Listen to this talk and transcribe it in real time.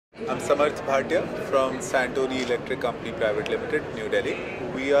I'm Samarth Bhatia from Santoni Electric Company Private Limited, New Delhi.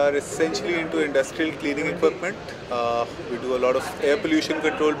 We are essentially into industrial cleaning equipment. We do a lot of air pollution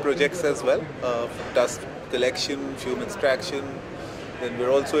control projects as well, dust collection, fume extraction. Then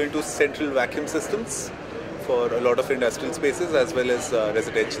we're also into central vacuum systems for a lot of industrial spaces as well as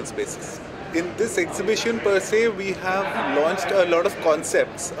residential spaces. In this exhibition per se, we have launched a lot of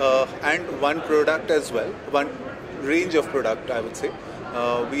concepts and one product as well, one range of product I would say.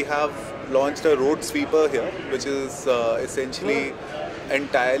 We have launched a road sweeper here, which is essentially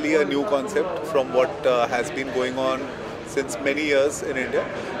entirely a new concept from what has been going on since many years in India.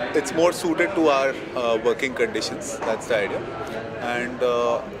 It's more suited to our working conditions, that's the idea. And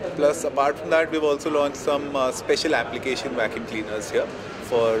plus apart from that, we've also launched some special application vacuum cleaners here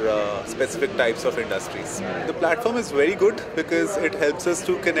for specific types of industries. The platform is very good because it helps us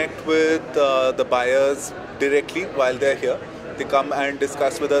to connect with the buyers directly while they're here. They come and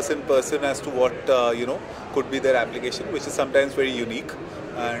discuss with us in person as to what could be their application, which is sometimes very unique.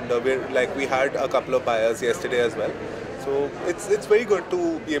 And we had a couple of buyers yesterday as well. So it's very good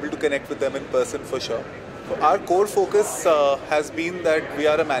to be able to connect with them in person for sure. Our core focus has been that we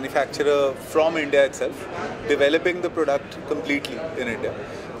are a manufacturer from India itself, developing the product completely in India,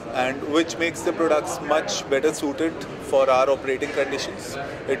 and which makes the products much better suited for our operating conditions.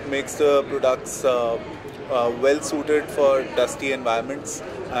 It makes the products well suited for dusty environments,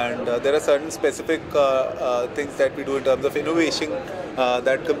 and there are certain specific things that we do in terms of innovation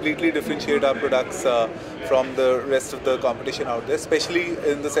that completely differentiate our products from the rest of the competition out there, especially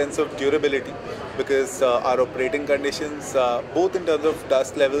in the sense of durability, because our operating conditions, both in terms of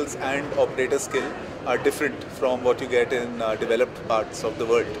dust levels and operator skill, are different from what you get in developed parts of the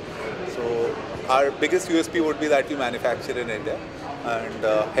world. So our biggest USP would be that we manufacture in India and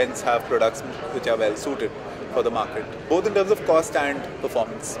hence have products which are well suited for the market, both in terms of cost and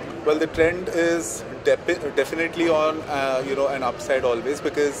performance. Well, the trend is definitely on an upside always,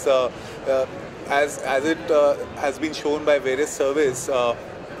 because as it has been shown by various surveys,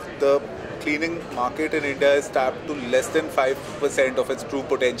 the cleaning market in India is tapped to less than 5% of its true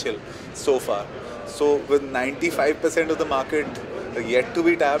potential so far. So with 95% of the market yet to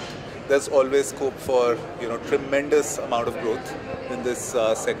be tapped, there's always scope for tremendous amount of growth in this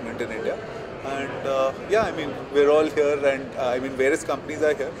segment in India. And we're all here, and various companies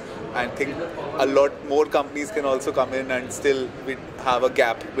are here. I think a lot more companies can also come in, and still we have a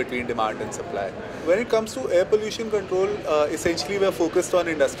gap between demand and supply. When it comes to air pollution control, essentially we're focused on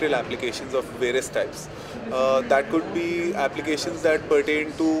industrial applications of various types. That could be applications that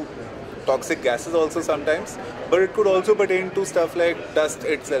pertain to toxic gases also sometimes, but it could also pertain to stuff like dust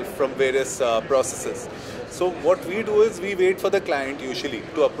itself from various processes. So what we do is we wait for the client usually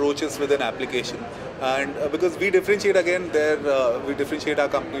to approach us with an application, and because we differentiate we differentiate our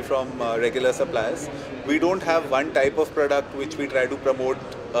company from regular suppliers. We don't have one type of product which we try to promote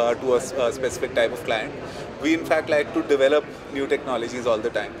to a specific type of client. We in fact like to develop new technologies all the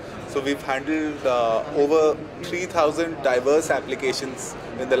time. So we've handled over 3,000 diverse applications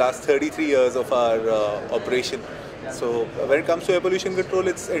in the last 33 years of our operation. So when it comes to air pollution control,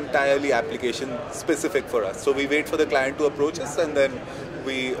 it's entirely application specific for us. So we wait for the client to approach us, and then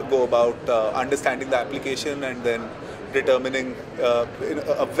we go about understanding the application and then determining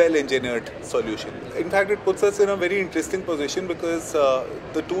a well-engineered solution. In fact, it puts us in a very interesting position, because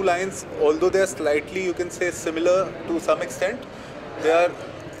the two lines, although they are slightly, you can say, similar to some extent, they are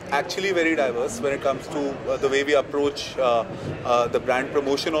actually very diverse when it comes to the way we approach the brand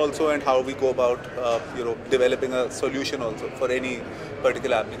promotion also, and how we go about developing a solution also for any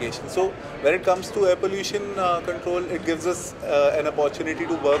particular application. So when it comes to air pollution control, it gives us an opportunity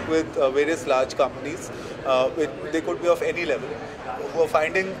to work with various large companies. They could be of any level, who are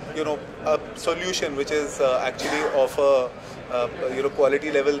finding a solution which is actually of a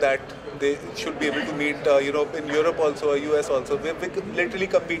quality level that they should be able to meet in Europe also, or US also. We're literally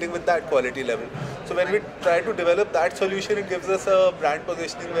competing with that quality level. So when we try to develop that solution, it gives us a brand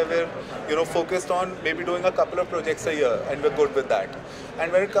positioning where we're focused on maybe doing a couple of projects a year, and we're good with that.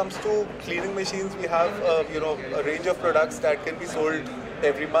 And when it comes to cleaning machines, we have a range of products that can be sold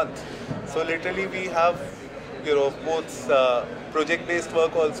every month. So literally we have both project-based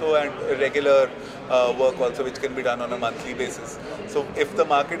work also and regular work also, which can be done on a monthly basis. So if the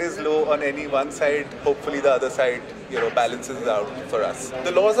market is low on any one side, hopefully the other side balances out for us.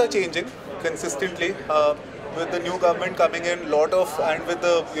 The laws are changing consistently. with the new government coming in, and with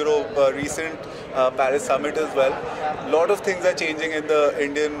the recent Paris summit as well, lot of things are changing in the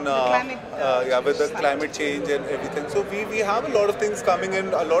Indian with the climate change and everything. So we have a lot of things coming in,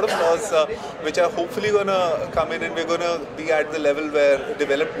 a lot of laws which are hopefully going to come in, and we're going to be at the level where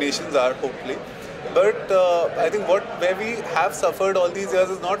developed nations are, hopefully. But I think where we have suffered all these years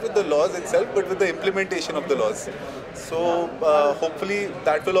is not with the laws itself, but with the implementation of the laws. So hopefully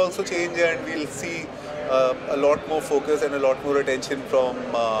that will also change, and we'll see a lot more focus and a lot more attention from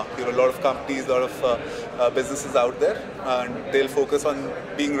a lot of companies, a lot of businesses out there, and they'll focus on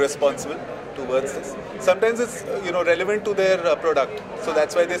being responsible towards this. Sometimes it's relevant to their product, so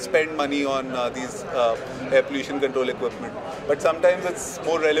that's why they spend money on these air pollution control equipment. But sometimes it's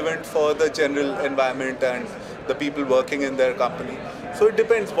more relevant for the general environment and the people working in their company. So it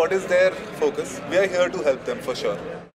depends what is their focus. We are here to help them for sure.